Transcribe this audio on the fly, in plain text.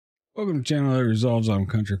Welcome to the channel that resolves on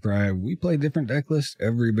Country Fry. We play different deck lists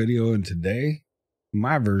every video, and today,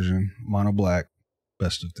 my version, Mono Black,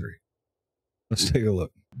 best of 3. Let's take a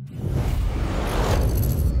look.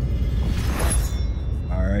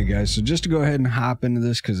 Alright guys, so just to go ahead and hop into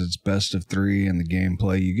this because it's best of 3 in the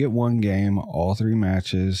gameplay. You get one game, all 3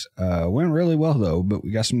 matches. Went really well though, but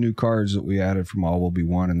we got some new cards that we added from All Will Be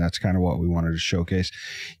One, and that's kind of what we wanted to showcase.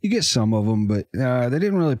 You get some of them, but they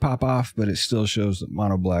didn't really pop off, but it still shows that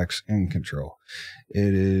Mono Black's in control.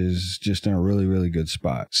 It is just in a really good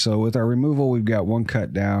spot. So with our removal, we've got 1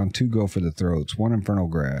 Cut Down, 2 Go for the Throats, 1 Infernal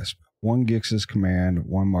Grasp, 1 Gix's Command,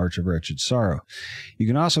 1 March of Wretched Sorrow. You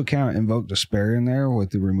can also count Invoke Despair in there with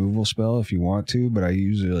the removal spell if you want to, but I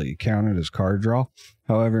usually count it as card draw.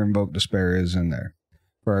 However, Invoke Despair is in there.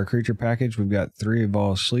 For our creature package, we've got 3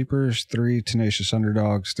 Evolved Sleepers, 3 Tenacious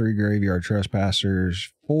Underdogs, 3 Graveyard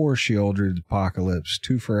Trespassers, 4 Sheoldred Apocalypse,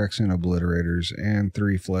 2 Phyrexian Obliterators, and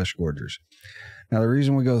 3 Flesh Gorgers. Now, the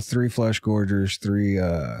reason we go 3 Flesh Gorgers, 3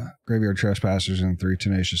 Graveyard Trespassers, and 3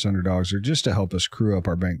 Tenacious Underdogs are just to help us crew up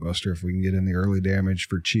our Bankbuster if we can get in the early damage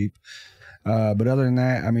for cheap. But other than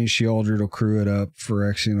that, I mean, Sheoldred will crew it up,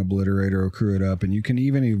 Phyrexian Obliterator will crew it up, and you can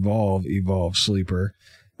even evolve Sleeper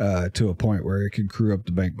to a point where it can crew up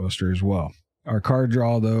the Bankbuster as well. Our card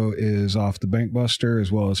draw, though, is off the Bankbuster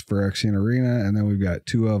as well as Phyrexian Arena, and then we've got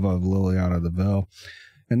 2 of Liliana the Veil.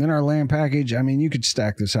 And then our land package, I mean, you could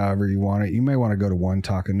stack this however you want it. You may want to go to 1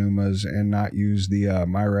 Takanumas and not use the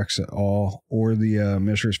Myrex at all, or the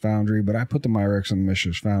Mishra's Foundry, but I put the Myrex and the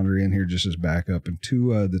Mishra's Foundry in here just as backup, and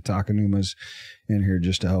 2 the Takanumas in here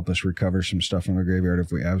just to help us recover some stuff from the graveyard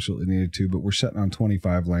if we absolutely needed to, but we're sitting on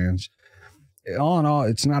 25 lands. All in all,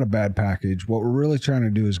 it's not a bad package. What we're really trying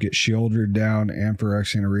to do is get Sheoldred down and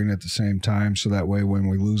Phyrexian Arena at the same time, so that way when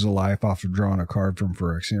we lose a life off of drawing a card from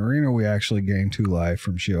Phyrexian Arena, we actually gain 2 life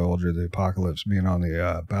from Sheoldred, the Apocalypse being on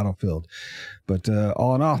the battlefield. But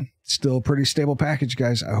all in all, still a pretty stable package,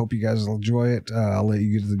 guys. I hope you guys will enjoy it. I'll let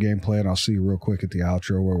you get to the gameplay, and I'll see you real quick at the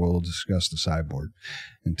outro where we'll discuss the sideboard.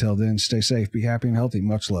 Until then, stay safe, be happy and healthy.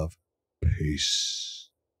 Much love. Peace.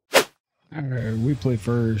 Alright, we play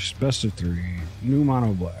first, best of 3, new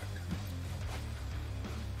Mono Black.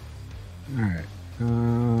 Alright,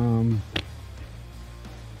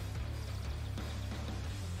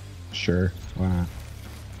 sure, why not?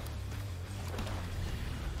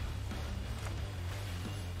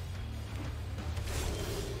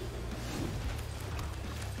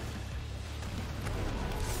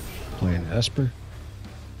 Playing Esper?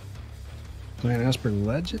 Playing Esper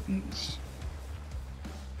Legends?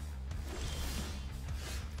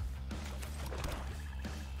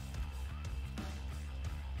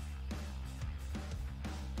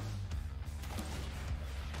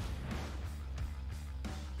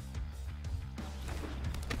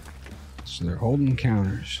 So they're holding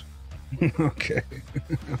counters. Okay.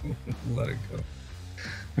 Let it go.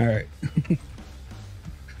 All right.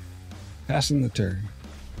 Passing the turn.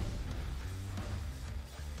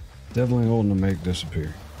 Definitely holding to make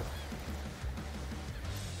disappear.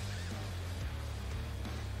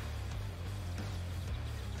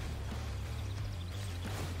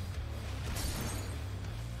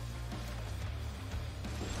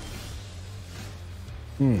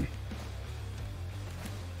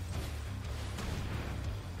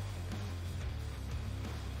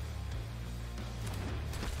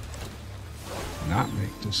 Not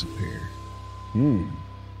make disappear.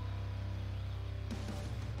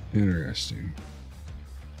 Interesting.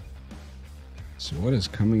 So what is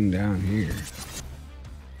coming down here?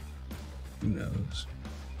 Who knows?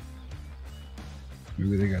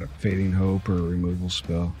 Maybe they got a Fading Hope or a removal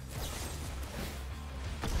spell.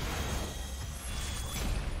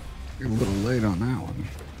 You're a little late on that one,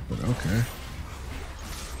 but okay.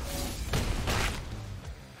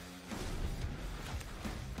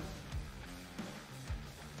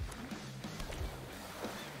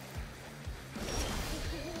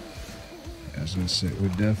 I was gonna say, we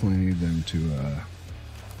definitely need them to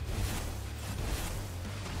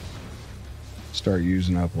start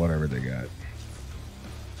using up whatever they got.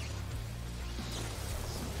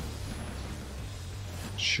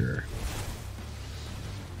 Sure.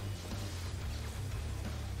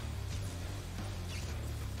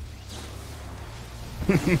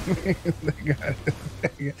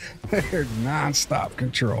 They're non-stop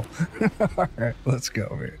control. All right, let's go,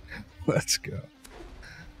 man. Let's go.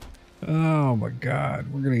 Oh my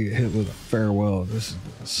God, we're gonna get hit with a farewell. This is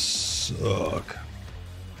gonna suck.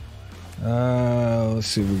 Let's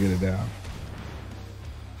see if we get it down.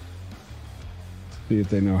 See if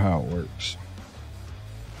they know how it works.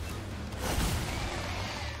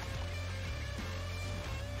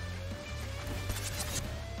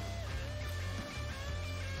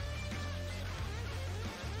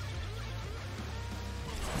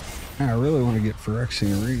 I really want to get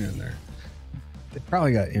Phyrexian Arena in there. They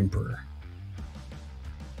probably got Emperor.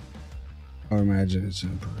 I would imagine it's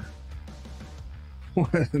Emperor.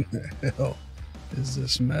 What in the hell is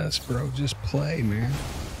this mess, bro? Just play, man.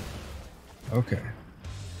 Okay.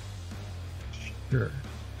 Sure.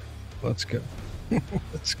 Let's go.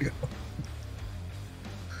 Let's go.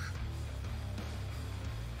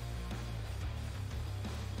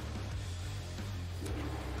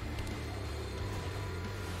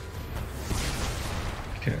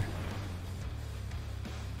 Okay.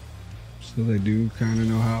 So they do kind of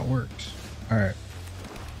know how it works. All right.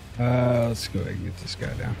 Let's go ahead and get this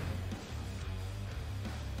guy down.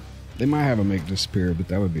 They might have a make disappear, but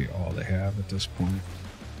that would be all they have at this point.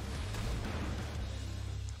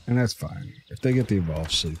 And that's fine. If they get the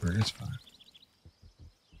evolved sleeper, it's fine.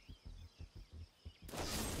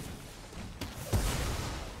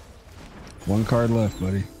 One card left,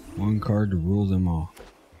 buddy. One card to rule them all.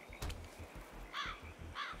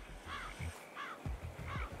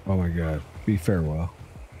 Oh my god. Be farewell.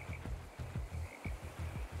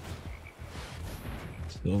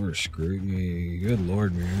 Silver Scrutiny. Good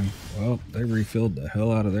lord, man. Well, they refilled the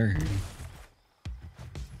hell out of their hand.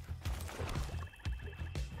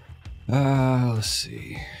 Let's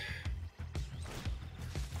see.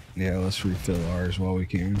 Yeah, let's refill ours while we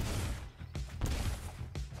can.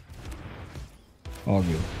 All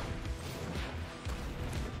good.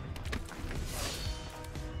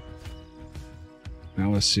 Now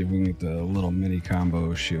let's see if we can get the little mini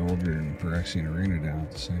combo Sheoldred and Pyrexian Arena down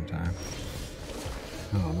at the same time.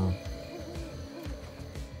 I don't know.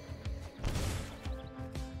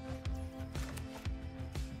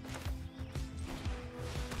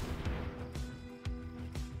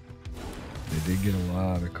 They did get a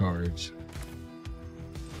lot of cards.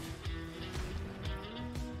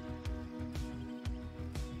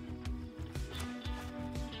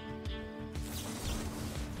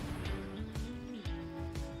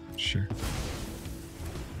 Sure.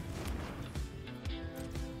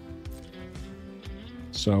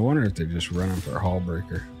 So I wonder if they're just running for a Hall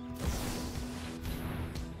Breaker.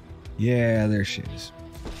 Yeah, there she is.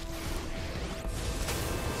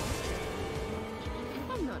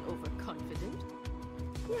 I'm not overconfident.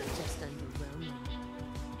 You're just underwhelming.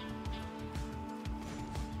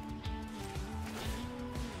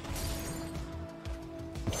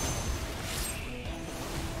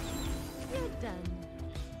 You're done.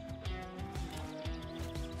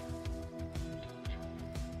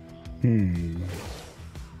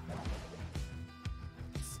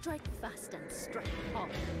 Strike fast and strike hard.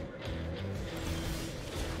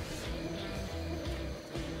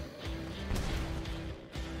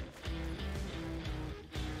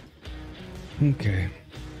 Okay.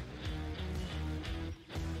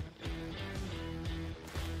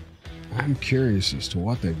 I'm curious as to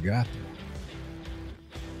what they've got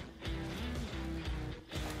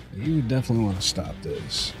there. You would definitely want to stop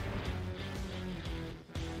this.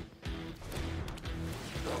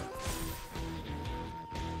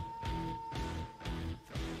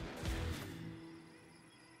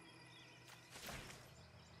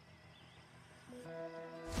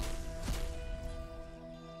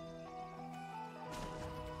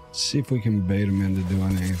 See if we can bait them into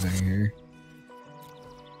doing anything here.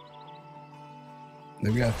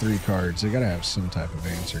 They've got 3 cards. They gotta have some type of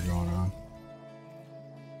answer going on.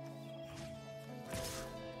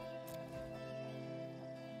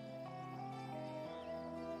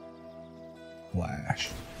 Flash.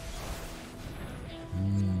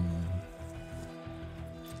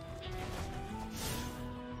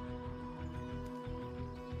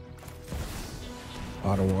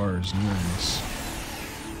 Ottawa is nice.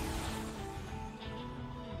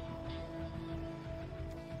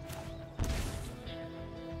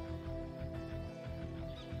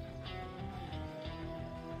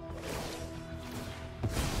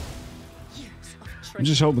 I'm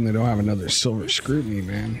just hoping they don't have another Silver Scrutiny,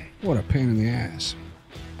 man. What a pain in the ass.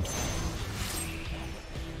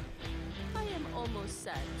 I am almost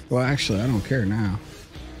set. Well, actually, I don't care now.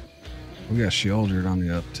 We got Sheoldred on the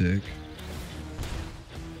uptick.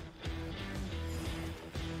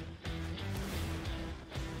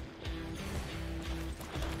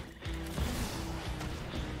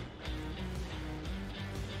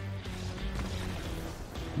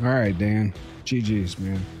 All right, Dan. GG's,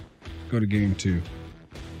 man. Go to game 2.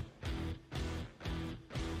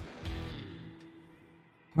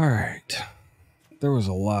 All right. There was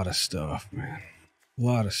a lot of stuff, man. A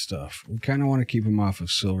lot of stuff. We kind of want to keep them off of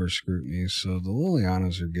Silver Scrutiny, so the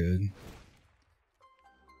Lilianas are good.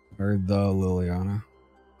 Or the Liliana.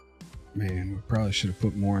 Man, we probably should have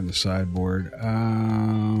put more in the sideboard.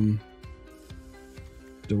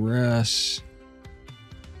 Duress.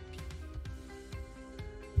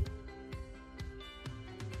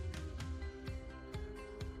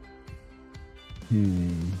 Let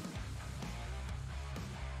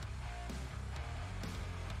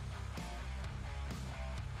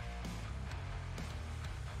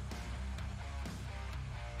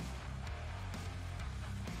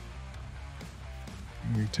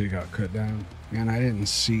me take out cut down. Man, I didn't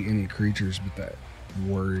see any creatures, but that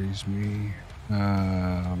worries me.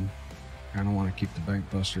 I don't want to keep the bank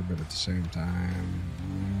buster, but at the same time,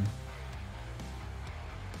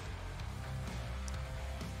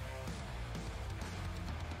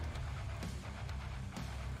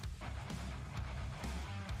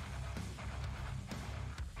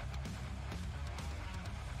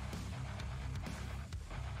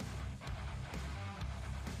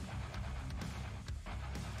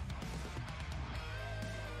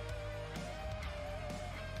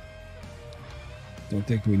 don't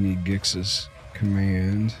think we need Gix's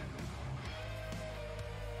command.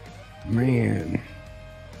 Man,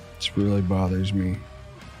 this really bothers me.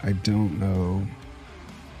 I don't know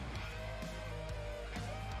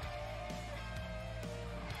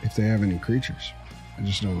if they have any creatures. I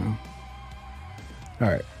just don't know. All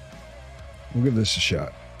right, we'll give this a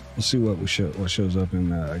shot. We'll see what shows up in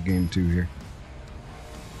game 2 here.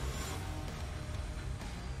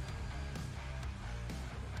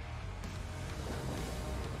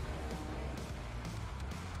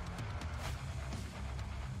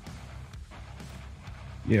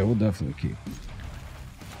 Yeah, we'll definitely keep.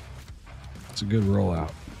 It's a good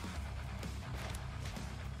rollout.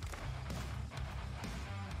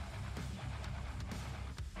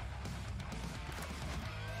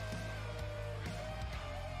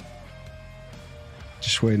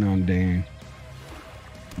 Just waiting on Dan.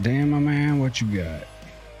 Dan, my man, what you got?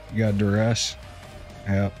 You got Duress?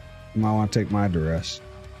 Yep. You might want to take my Duress.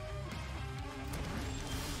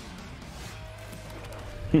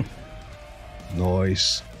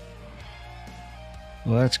 Nice.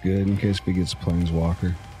 Well, that's good in case we get a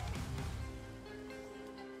Planeswalker.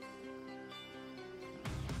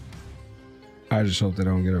 I just hope they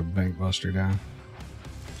don't get a Bank Buster down.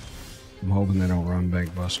 I'm hoping they don't run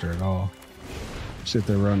Bank Buster at all. See if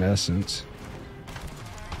they run Essence.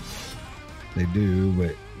 They do,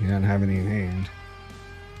 but he doesn't have any in hand.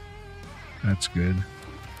 That's good.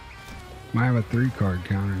 Might have a 3-card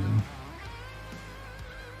counter though.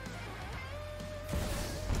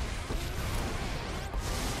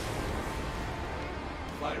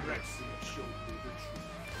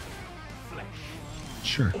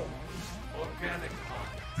 Sure.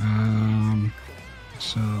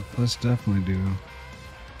 So let's definitely do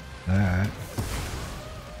that.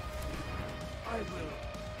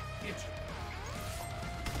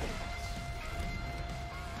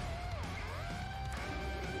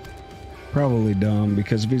 Probably dumb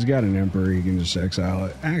because if he's got an Emperor, he can just exile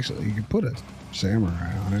it. Actually, you could put a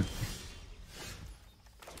Samurai on it.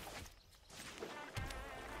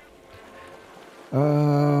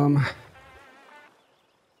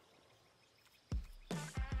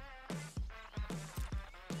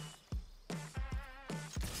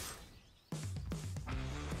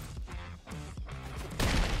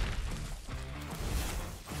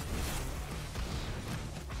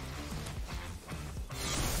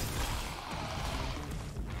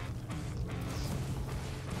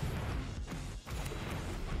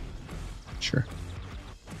 Sure.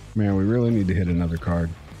 Man, we really need to hit another card.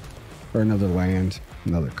 Or another land.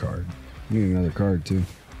 Another card. We need another card, too.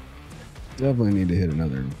 Definitely need to hit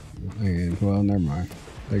another land. Well, never mind.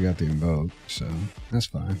 They got the Invoke, so that's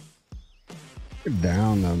fine. They're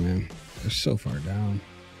down, though, man. They're so far down.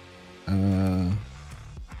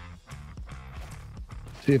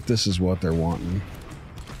 See if this is what they're wanting.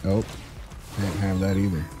 Oh, they didn't have that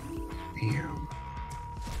either. Damn.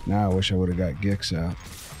 Now I wish I would have got Gix out.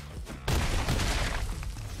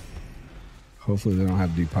 Hopefully they don't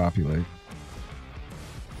have to depopulate.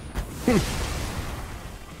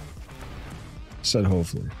 Said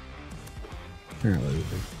hopefully. Apparently they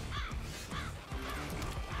do.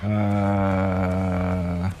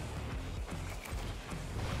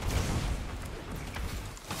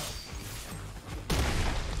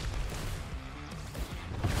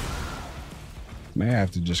 May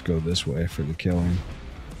have to just go this way for the killing.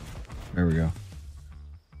 There we go.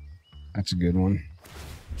 That's a good one.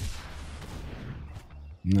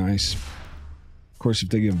 Nice. Of course, if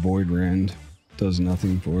they get Void Rend, it does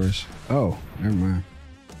nothing for us. Oh, never mind.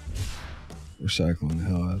 Recycling the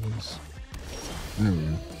hell out of this. There we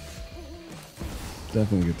go.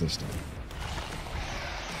 Definitely get this done.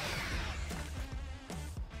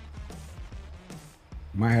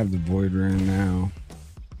 Might have the Void Rend now.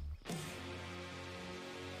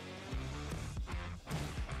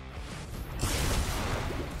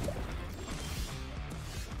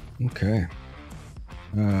 Okay.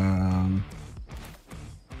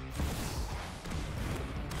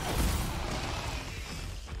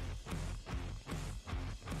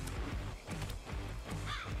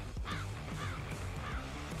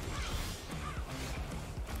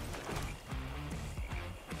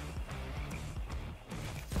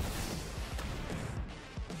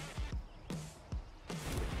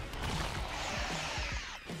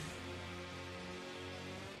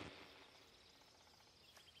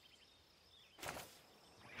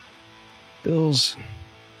 Feels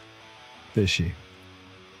fishy.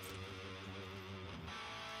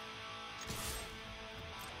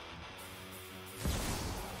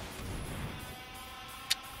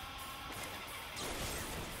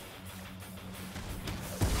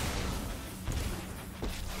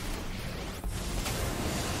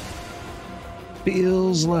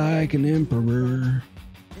 Feels like an emperor.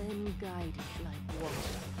 Then guided like water.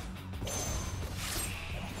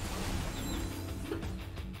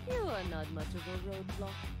 You are not much of a roadblock.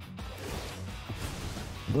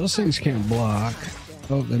 Those things can't block.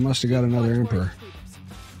 Oh, they must have got another emperor.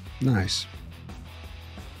 Nice.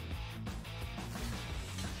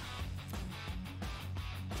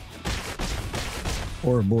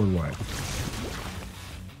 Or a board wipe.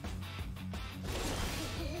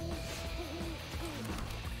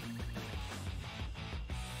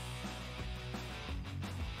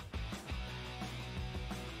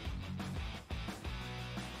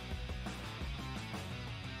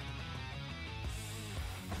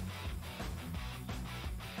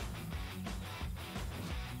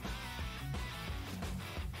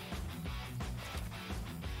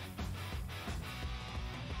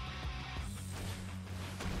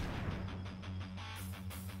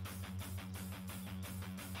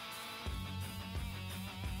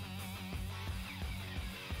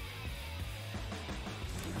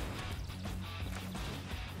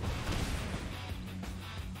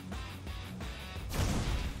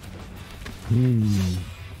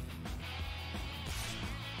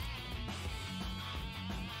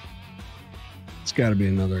 It's got to be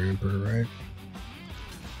another emperor, right?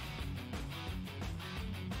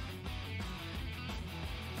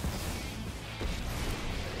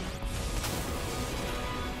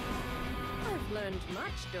 I've learned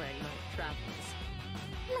much during my travels.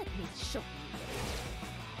 Let me show you.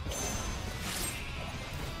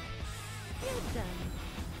 You're done.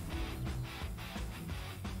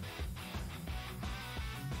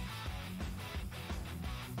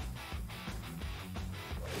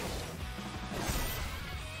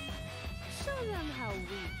 Show them how we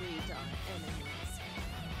greet our enemies.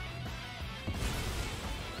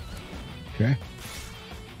 Okay.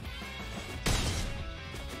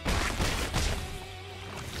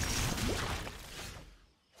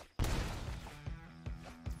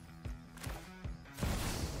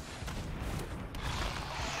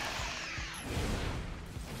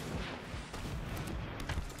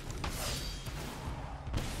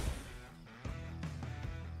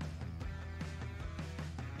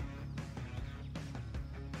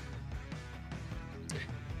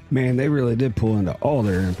 Man, they really did pull into all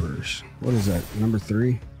their emperors. What is that? Number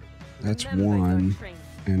 3? That's Remember 1. your training.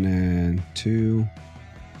 And then 2.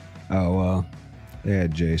 Oh, well. They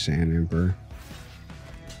had Jace and Emperor.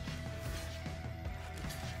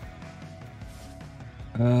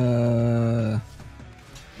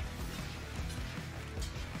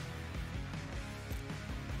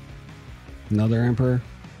 Another Emperor?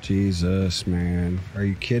 Jesus, man. Are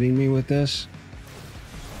you kidding me with this?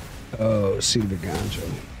 Oh, see the Ganjo.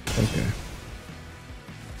 Okay.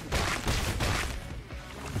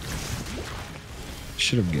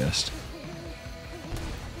 Should have guessed.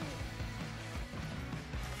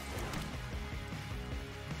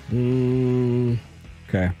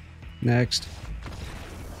 Okay. Next.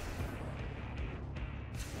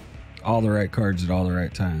 All the right cards at all the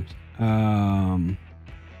right times.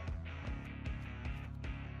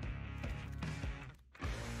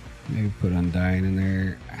 Maybe put Undying in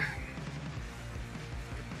there.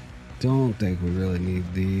 Don't think we really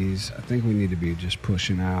need these. I think we need to be just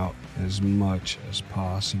pushing out as much as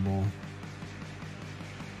possible.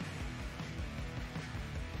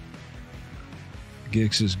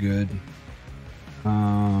 Gix is good.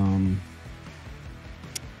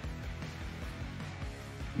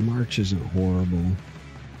 March isn't horrible.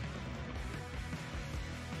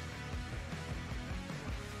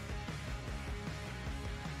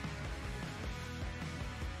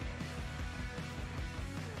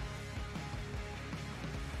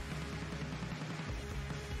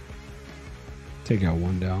 Take out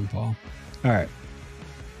one downfall. All right.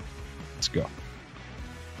 Let's go.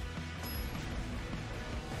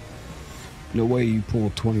 No way you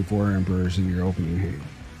pull 24 Emperors in your opening hand.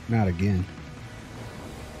 Not again.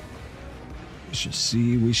 We shall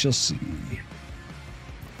see, we shall see.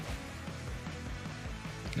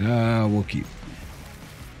 We'll keep.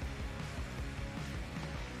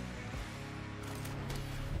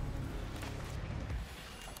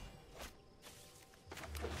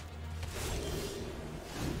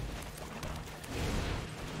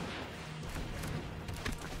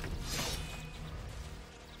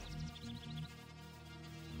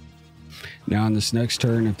 Now on this next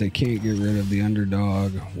turn, if they can't get rid of the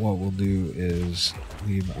Underdog, what we'll do is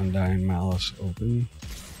leave Undying Malice open.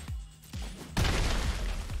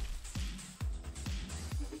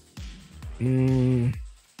 I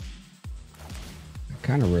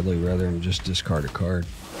kind of really rather him just discard a card.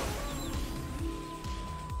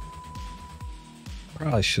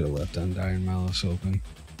 Probably should have left Undying Malice open.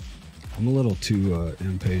 I'm a little too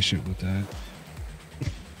impatient with that.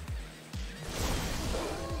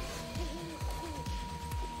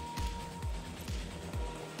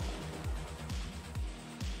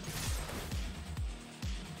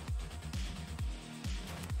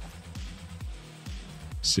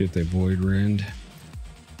 See if they void rend.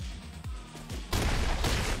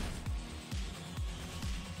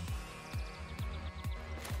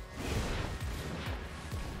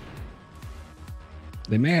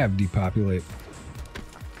 They may have depopulate.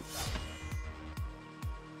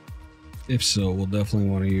 If so, we'll definitely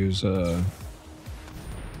want to use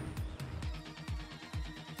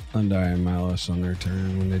Undying Malice on their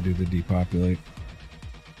turn when they do the depopulate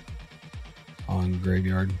on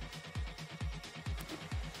Graveyard.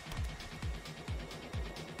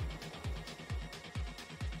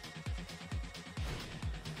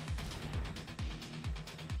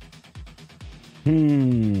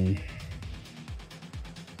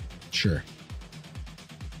 Sure.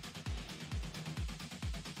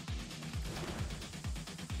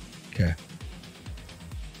 Okay.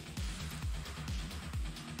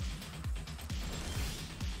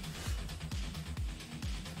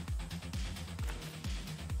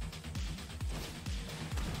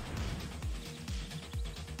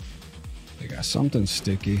 They got something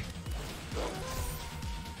sticky.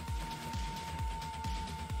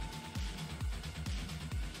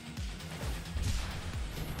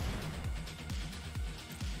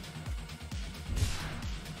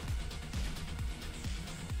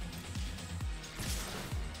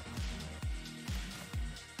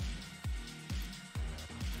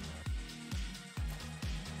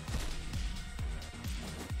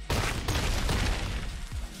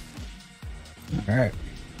 All right.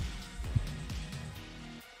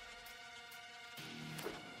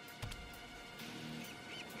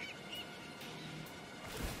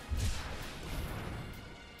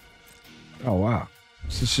 Oh, wow.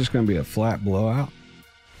 Is this just going to be a flat blowout?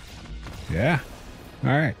 Yeah. All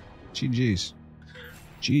right. GG's.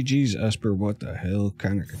 GG's, Esper. What the hell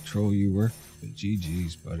kind of control you were? But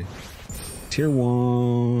GG's, buddy. Tier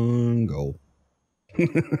 1 gold. All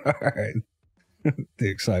right. The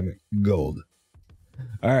excitement. Gold.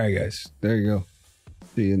 All right, guys. There you go.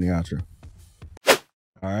 See you in the outro.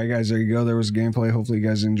 All right, guys. There you go. There was gameplay. Hopefully you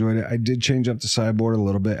guys enjoyed it. I did change up the sideboard a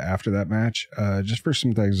little bit after that match, just for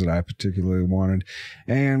some things that I particularly wanted.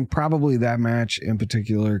 And probably that match in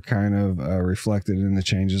particular kind of reflected in the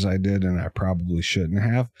changes I did, and I probably shouldn't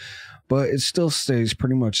have. But it still stays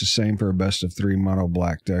pretty much the same for a best of 3 mono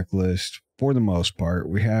black deck list. For the most part,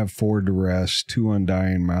 we have 4 Duress, 2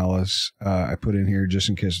 Undying Malice. I put in here just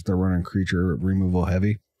in case if they're running creature removal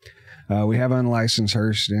heavy. We have Unlicensed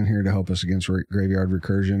Hearse in here to help us against Graveyard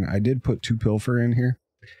Recursion. I did put 2 Pilfer in here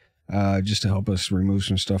just to help us remove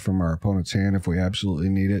some stuff from our opponent's hand if we absolutely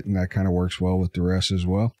need it, and that kind of works well with Duress as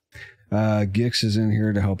well. Gix is in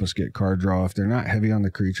here to help us get card draw. If they're not heavy on the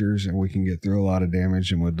creatures and we can get through a lot of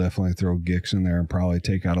damage, and we'll definitely throw Gix in there and probably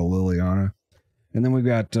take out a Liliana. And then we've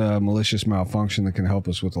got Malicious Malfunction that can help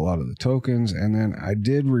us with a lot of the tokens. And then I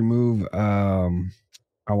did remove, I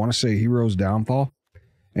want to say Hero's Downfall,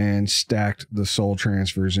 and stacked the Soul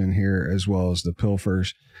Transfers in here as well as the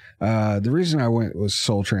Pilfers. The reason I went with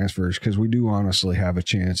Soul Transfers because we do honestly have a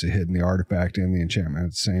chance of hitting the artifact and the enchantment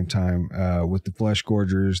at the same time with the Flesh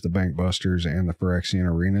Gorgers, the Bank Busters, and the Phyrexian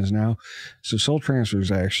Arenas now. So Soul Transfers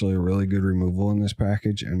is actually a really good removal in this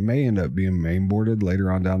package and may end up being mainboarded later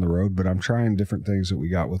on down the road, but I'm trying different things that we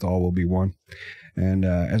got with All Will Be One. And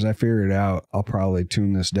as I figure it out, I'll probably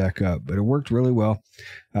tune this deck up. But it worked really well.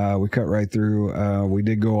 We cut right through. We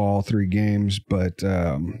did go all 3 games, but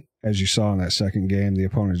as you saw in that second game, the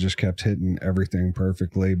opponent just kept hitting everything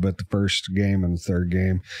perfectly. But the first game and the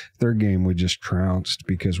third game, we just trounced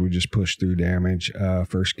because we just pushed through damage.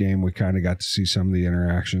 First game, we kind of got to see some of the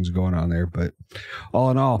interactions going on there. But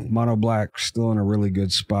all in all, Mono Black still in a really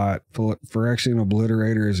good spot. Phyrexian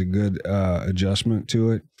Obliterator is a good adjustment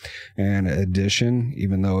to it and addition,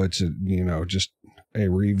 even though it's just a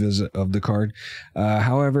revisit of the card.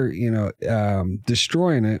 However,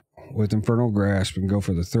 destroying it with Infernal Grasp and go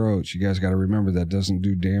for the throats, you guys got to remember that doesn't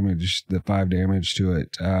do damage, the 5 damage to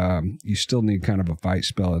it. You still need kind of a fight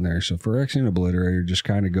spell in there. So Phyrexian Obliterator just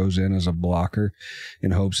kind of goes in as a blocker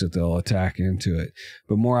in hopes that they'll attack into it.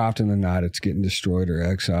 But more often than not, it's getting destroyed or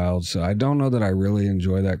exiled. So I don't know that I really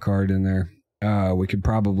enjoy that card in there. We could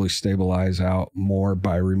probably stabilize out more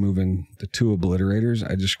by removing the 2 Obliterators.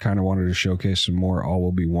 I just kind of wanted to showcase some more All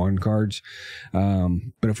Will Be One cards.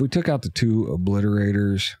 But if we took out the 2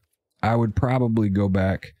 Obliterators, I would probably go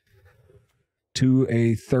back to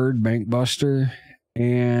a 3rd Bank Buster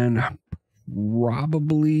and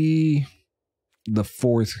probably the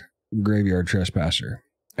 4th Graveyard Trespasser.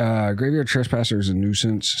 Graveyard Trespasser is a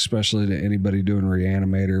nuisance, especially to anybody doing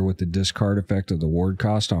Reanimator with the discard effect of the ward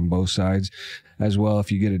cost on both sides. As well,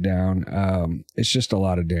 if you get it down, it's just a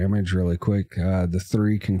lot of damage really quick. The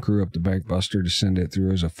 3 can crew up the Bank Buster to send it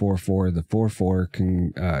through as a 4/4. The 4/4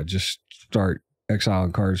 can just start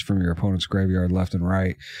exiling cards from your opponent's graveyard left and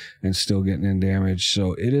right and still getting in damage.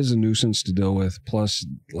 So it is a nuisance to deal with. Plus,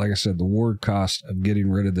 like I said, the ward cost of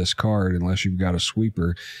getting rid of this card, unless you've got a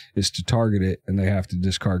sweeper, is to target it and they have to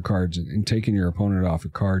discard cards. And taking your opponent off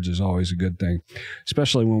of cards is always a good thing,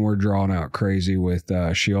 especially when we're drawing out crazy with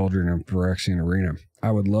Sheoldred and Phyrexian Arena. I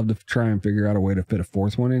would love to try and figure out a way to fit a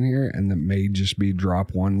 4th one in here, and that may just be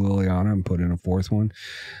drop 1 Liliana and put in a 4th one.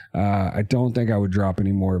 I don't think I would drop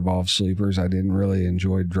any more Evolved Sleepers. I didn't really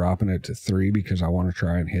enjoy dropping it to 3 because I want to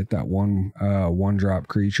try and hit that one drop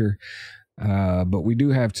creature. But we do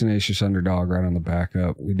have Tenacious Underdog right on the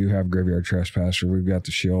backup. We do have Graveyard Trespasser. We've got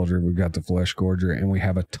the Sheoldred. We've got the Flesh Gorger. And we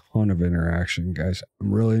have a ton of interaction, guys.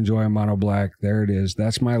 I'm really enjoying Mono Black. There it is.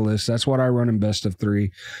 That's my list. That's what I run in best of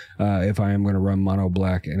 3 if I am going to run Mono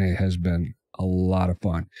Black. And it has been a lot of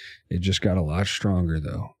fun. It just got a lot stronger,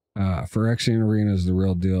 though. Phyrexian Arena is the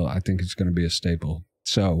real deal. I think it's going to be a staple.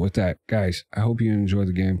 So with that, guys, I hope you enjoyed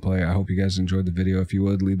the gameplay. I hope you guys enjoyed the video. If you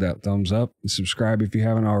would, leave that thumbs up and subscribe if you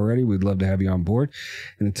haven't already. We'd love to have you on board.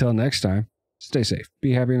 And until next time, stay safe,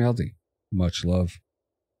 be happy and healthy. Much love.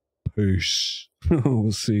 Peace.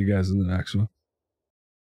 We'll see you guys in the next one.